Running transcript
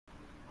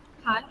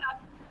Hi,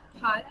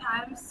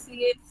 I'm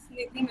CS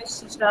Nidhi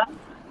Mishra.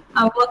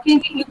 I'm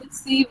working in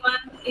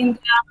C1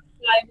 India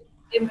Private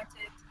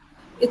Limited.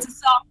 It's a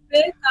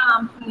software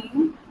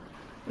company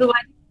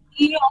providing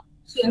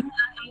e-auction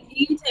and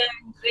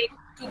e-tendering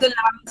to the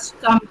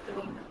large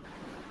company.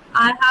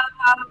 I have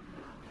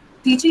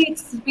a teaching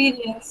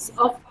experience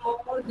of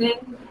more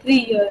than 3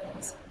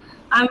 years.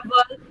 I'm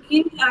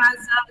working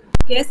as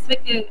a guest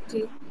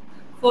faculty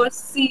for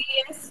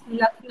CS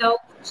Lucknow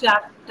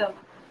chapter.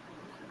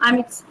 I'm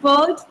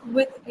expert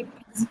with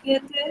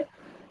executive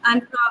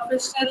and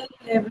professional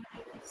level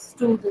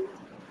students.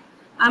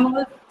 I'm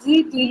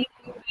already dealing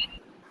with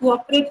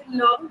corporate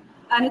law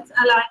and its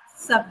allied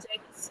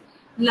subjects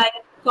like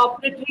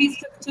corporate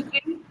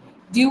restructuring,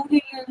 due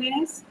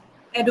diligence,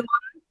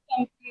 advanced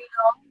company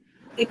law,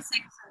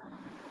 etc.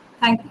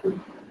 Thank you.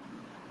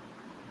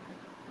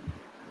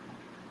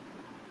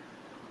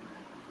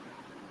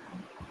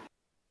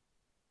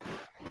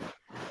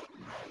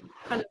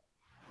 Hello.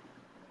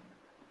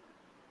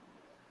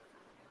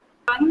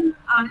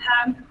 I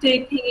am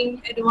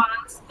taking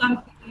advanced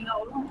company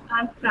law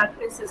and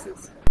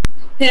practices.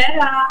 Here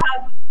I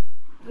have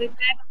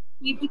prepared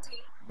a PPT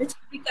which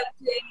will be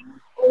containing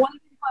all the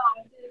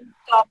important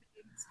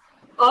topics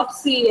of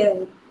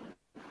CL.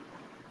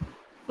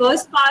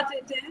 First part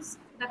it is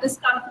that is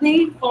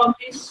company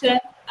formation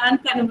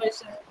and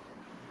conversion.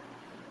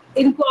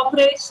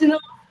 Incorporation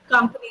of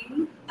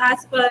company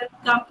as per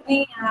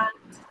Company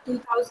Act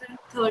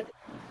 2013.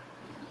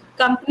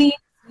 Company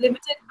is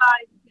limited by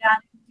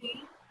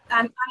guarantee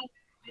and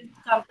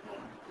unlimited company.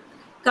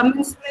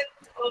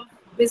 Commencement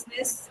of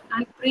business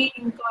and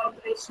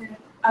pre-incorporation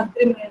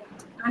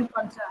agreement and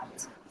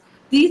contracts.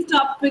 These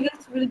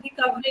topics will be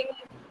covering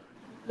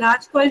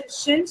large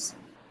questions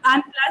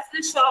and plus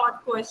the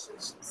short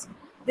questions.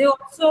 They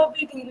also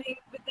be dealing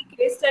with the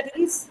case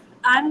studies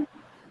and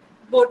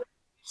board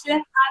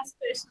and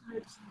special.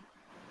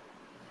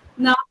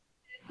 Now,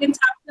 second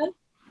chapter,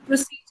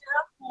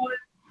 procedure for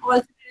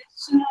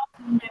alteration of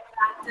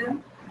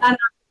memorandum and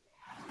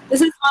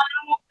this is one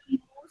of the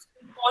most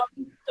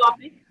important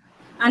topic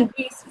and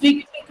we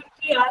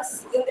frequently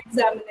asked in the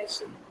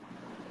examination.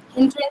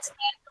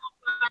 Infringement of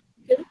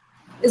article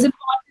is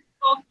important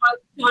for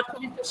short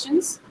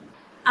qualifications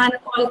and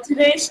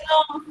alteration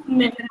of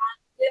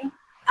memorandum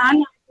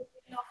and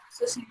article of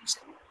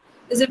association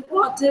is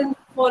important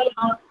for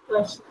long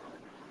question.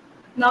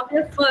 Now we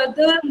are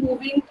further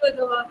moving to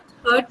the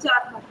third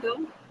chapter,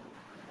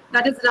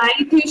 that is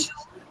right issue,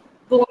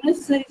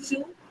 bonus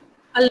issue,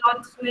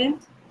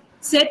 allotment,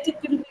 set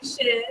equity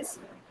shares,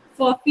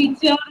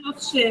 forfeiture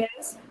of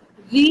shares,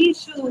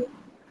 reissue,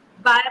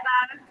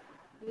 buyback,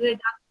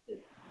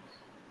 reduction.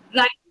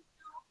 Right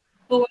issue,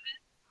 bonus,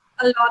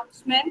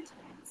 allotment,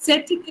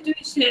 set equity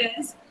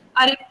shares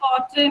are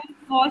important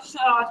for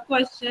short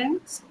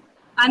questions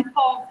and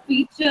for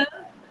feature,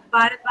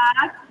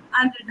 buyback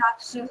and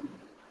reduction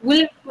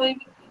will be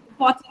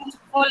important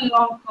for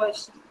long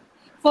questions.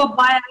 For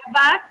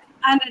buyback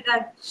and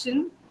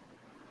reduction,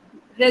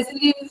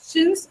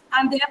 resolutions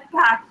and their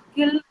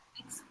practical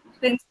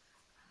experience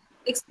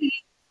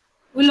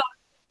will also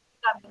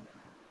be coming.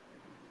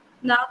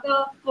 Now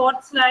the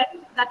fourth slide,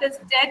 that is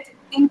debt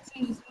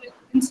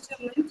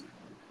instrument,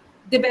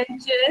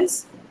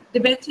 debentures,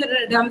 debenture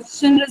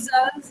redemption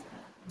results,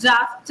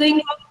 drafting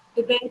of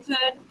debenture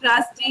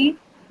trustee,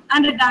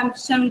 and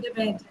redemption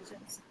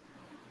debentures.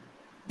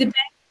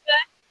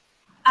 Debenture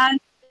and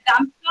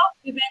redemption of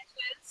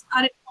debentures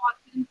are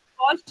important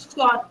for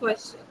short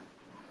question.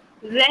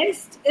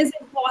 Rest is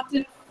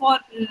important for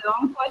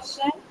long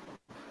question,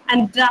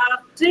 and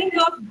drafting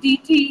of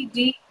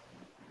DTD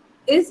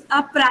is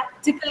a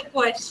practical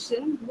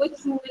question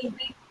which will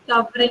be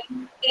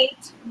covering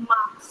 8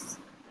 marks.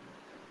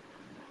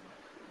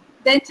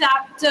 Then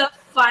chapter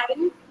 5,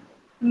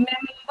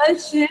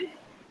 membership,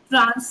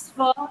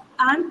 transfer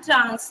and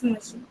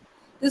transmission.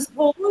 This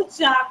whole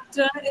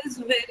chapter is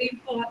very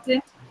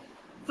important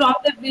from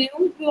the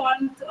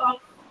viewpoint of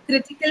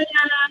critical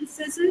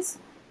analysis,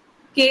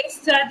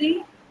 case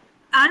study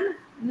and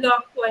law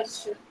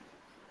question.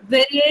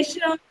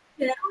 Variation of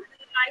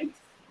shareholder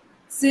rights,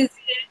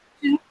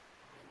 cessation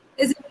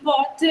is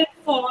important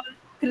for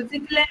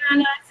critical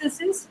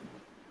analysis,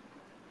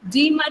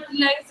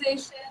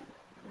 dematerialization,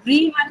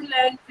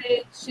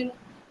 rematerialization,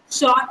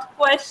 short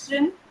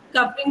question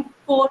covering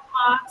 4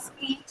 marks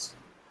each,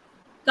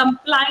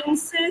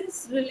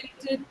 compliances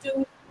related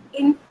to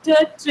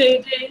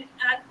inter-trading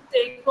and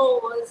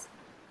takeovers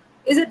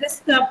is a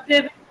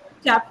descriptive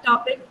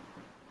topic.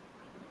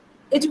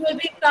 It will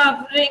be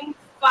covering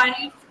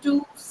 5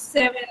 to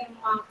 7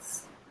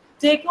 marks.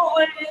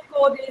 Takeover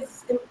code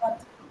is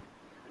important.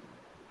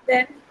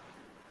 Then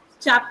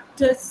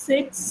chapter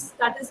 6,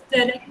 that is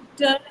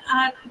director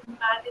and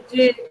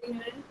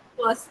managerial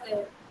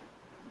personnel.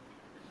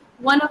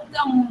 One of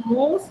the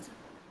most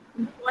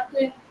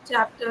important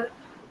chapter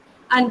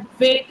and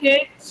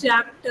weighted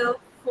chapter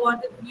for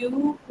the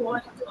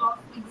viewpoint of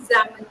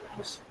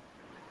examination.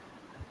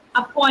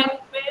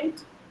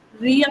 Appointment,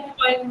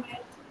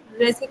 reappointment,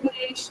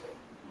 resignation,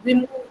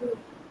 removal.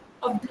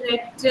 of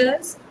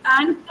directors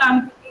and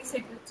company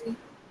secretary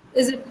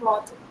is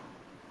important.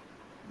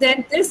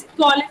 Then this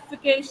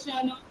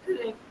qualification of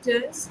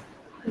directors,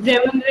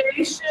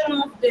 remuneration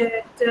of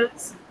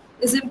directors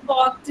is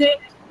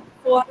important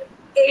for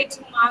 8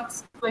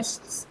 marks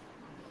questions.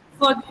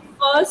 For the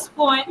first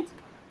point,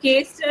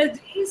 case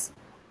studies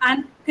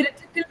and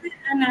critical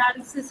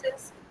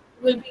analysis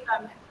will be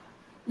covered.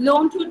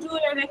 Loan to two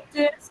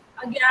directors,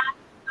 again,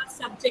 a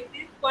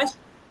subjective question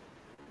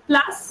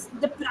plus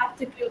the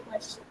practical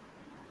question.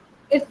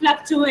 It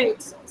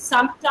fluctuates,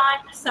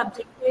 sometimes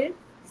subjective,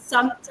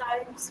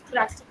 sometimes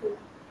practical.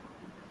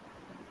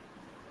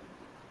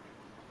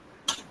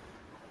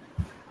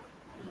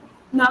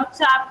 Now,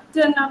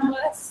 chapter number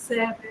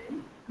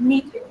 7,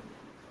 meeting.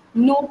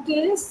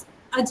 Notice,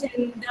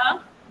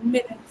 agenda,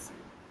 minutes.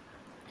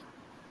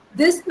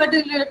 This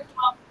particular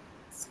topic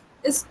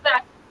is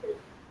practical.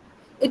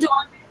 It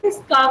always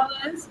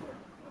covers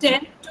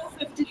 10 to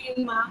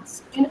 15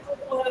 marks in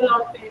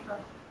overall paper.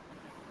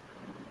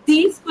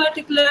 These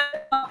particular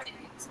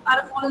topics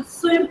are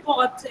also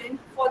important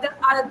for the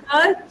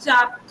other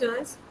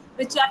chapters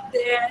which are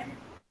there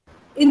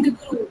in the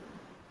group.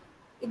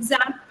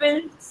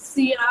 Example,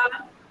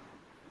 CR,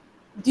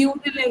 due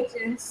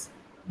diligence,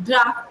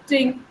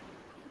 drafting,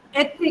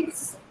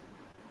 ethics.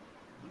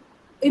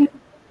 In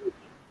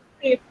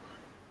paper,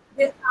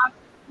 there are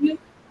few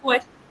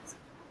questions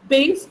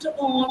based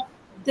on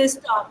this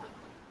topic.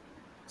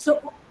 So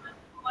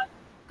overall,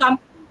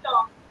 company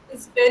talk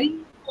is very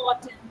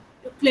important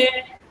to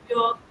clear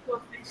your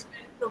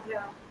professional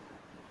program.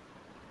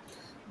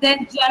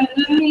 Then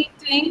general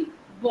meeting,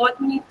 board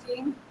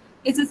meeting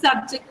is a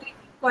subjective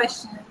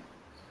question.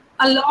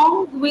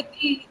 Along with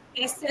the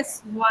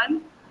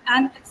SS1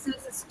 and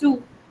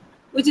SS2,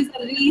 which is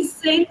a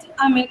recent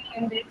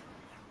amendment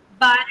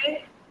by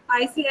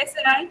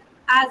ICSI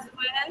as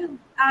a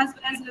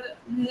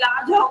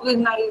large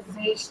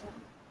organization.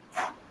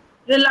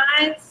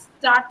 Reliance,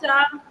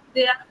 Tata,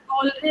 they are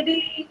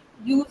already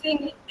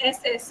using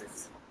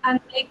SSs and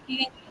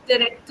making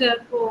director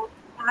code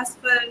as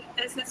per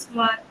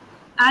SS1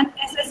 and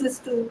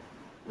SSS2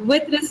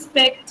 with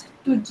respect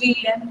to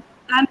GM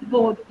and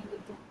board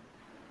meeting.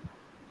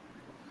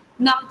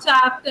 Now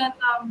chapter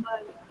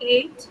number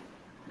 8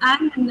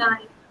 and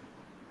 9,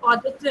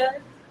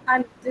 auditor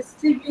and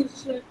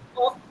distribution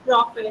of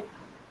profit,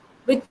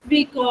 which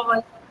we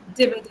call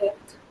dividend.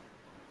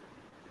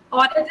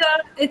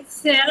 Auditor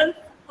itself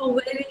a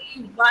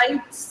very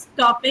wide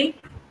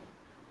topic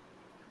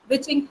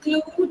which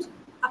include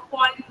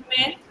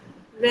appointment,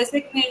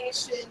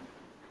 resignation,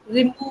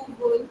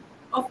 removal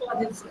of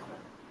auditor.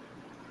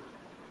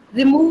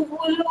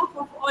 Removal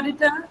of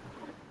auditor,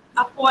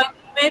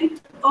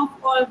 appointment of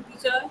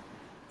auditor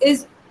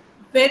is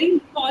very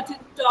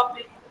important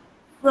topic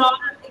from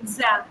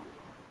exam.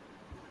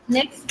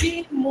 Next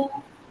we move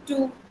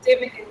to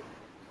dividend.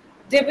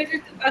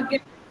 Dividend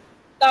again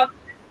covers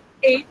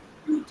 8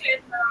 to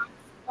 10 marks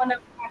on a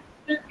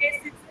practical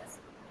basis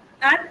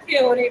and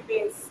theory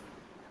base.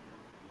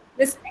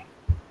 Respect.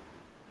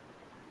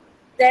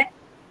 Then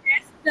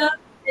there's the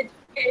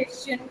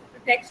Education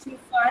Protection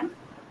Fund,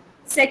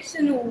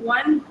 Section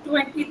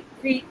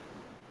 123,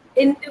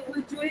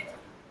 individual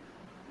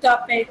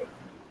topic.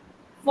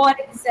 For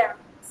example,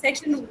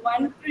 Section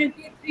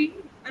 123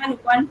 and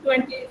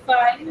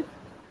 125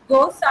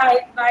 go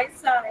side by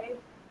side,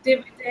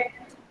 dividend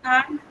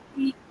and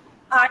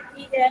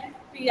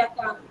RELP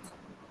account.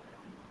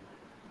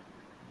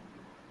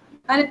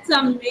 And it's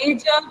a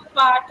major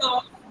part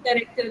of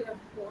director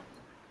report.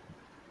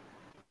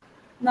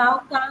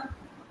 Now come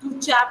to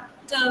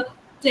chapter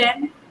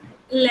 10,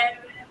 11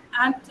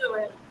 and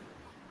 12.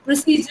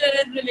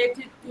 Procedure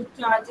related to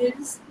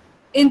charges,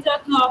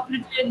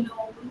 intercooperative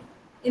loan,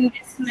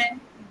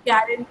 investment,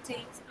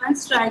 guarantees and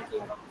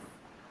striking off.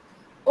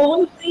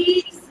 All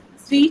these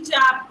 3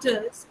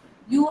 chapters,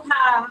 you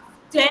have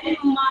 10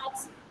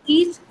 marks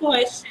each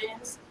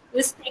questions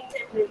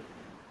respectively.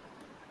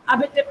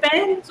 It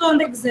depends on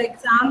the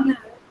examiner,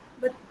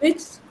 but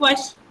which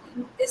question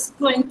is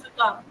going to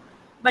come.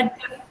 But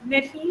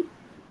definitely,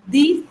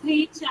 these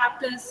 3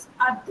 chapters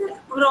are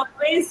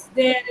always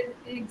there in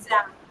the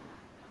exam.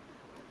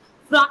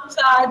 From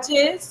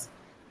charges,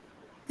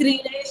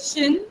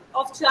 creation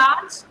of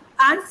charge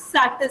and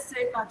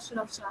satisfaction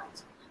of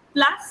charge.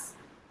 Plus,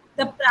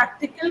 the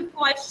practical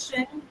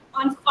question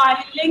on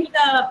filing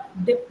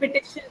the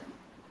petition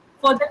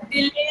for the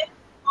delay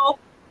of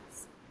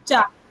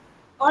charge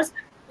or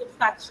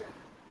satisfaction.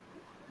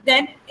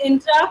 Then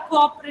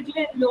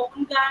intra-cooperative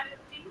loan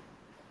guarantee,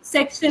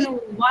 section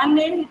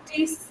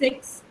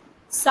 186,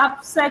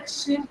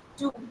 subsection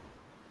 2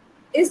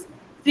 is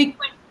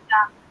frequent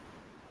exam.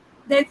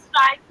 The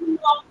striking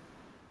off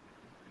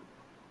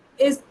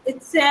is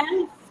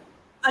itself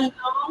a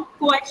long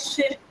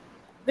question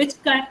which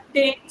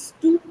contains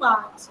 2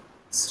 parts,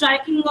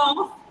 striking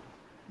off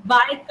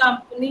by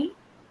company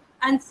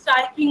and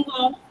striking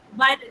off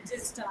by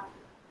registrar.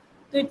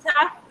 So it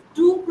has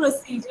 2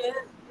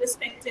 procedures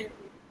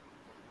respectively.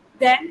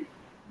 Then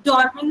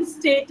dormant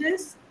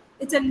status,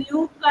 it's a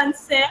new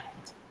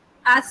concept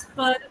as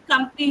per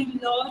Company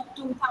Law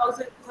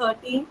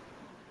 2013,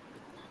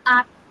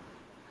 and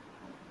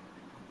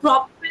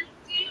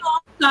probability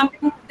of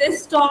coming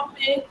this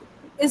topic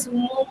is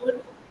more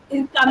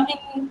in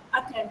coming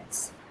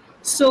attempts.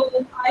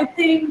 So I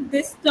think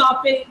this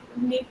topic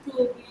need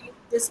to be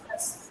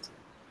discussed.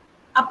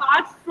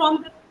 Apart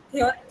from the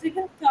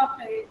theoretical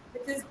topic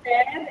which is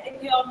there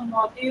in your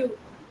module,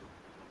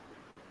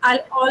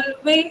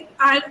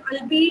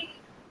 I'll be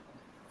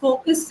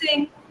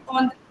focusing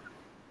on the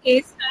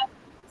case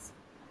studies,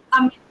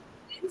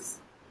 amendments,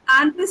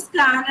 and the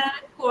scanner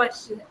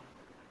question.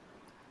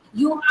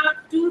 You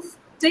have to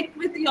stick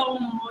with your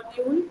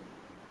module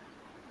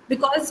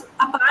because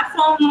apart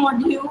from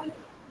module,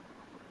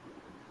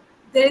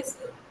 there's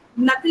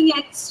nothing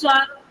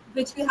extra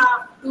which you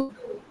have to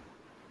do.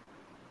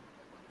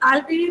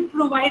 I'll be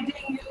providing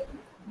you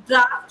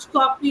draft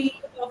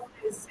copy of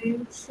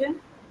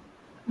resolution,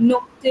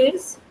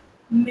 notice,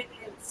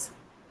 minutes.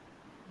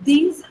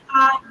 These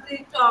are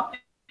the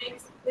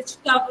topics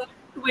which cover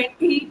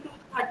 20 to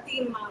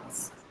 30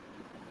 marks.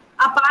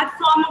 Apart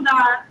from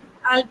that,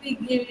 I'll be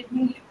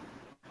giving you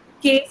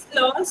case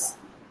laws,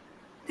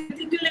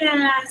 critical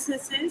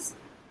analysis,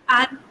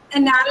 and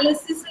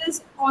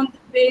analysis on the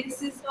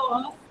basis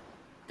of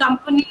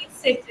company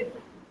secretary,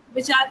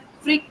 which are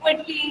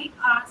frequently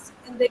asked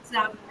in the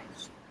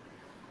examination.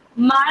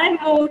 My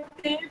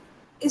motive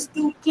is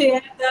to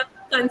clear the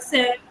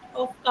concept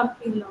of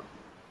company law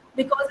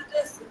because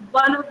it is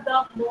one of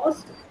the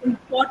most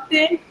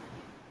important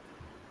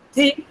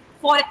thing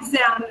for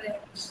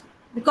examination.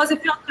 Because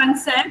if your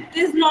concept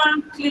is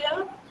not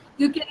clear,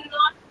 you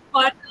cannot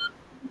further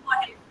move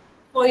ahead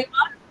for your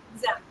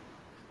exam.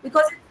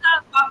 Because it's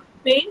a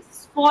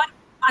base for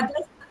other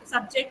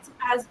subjects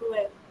as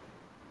well.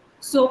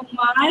 So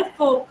my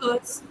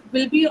focus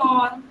will be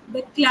on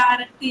the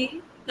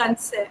clarity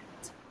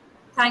concept.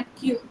 Thank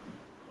you.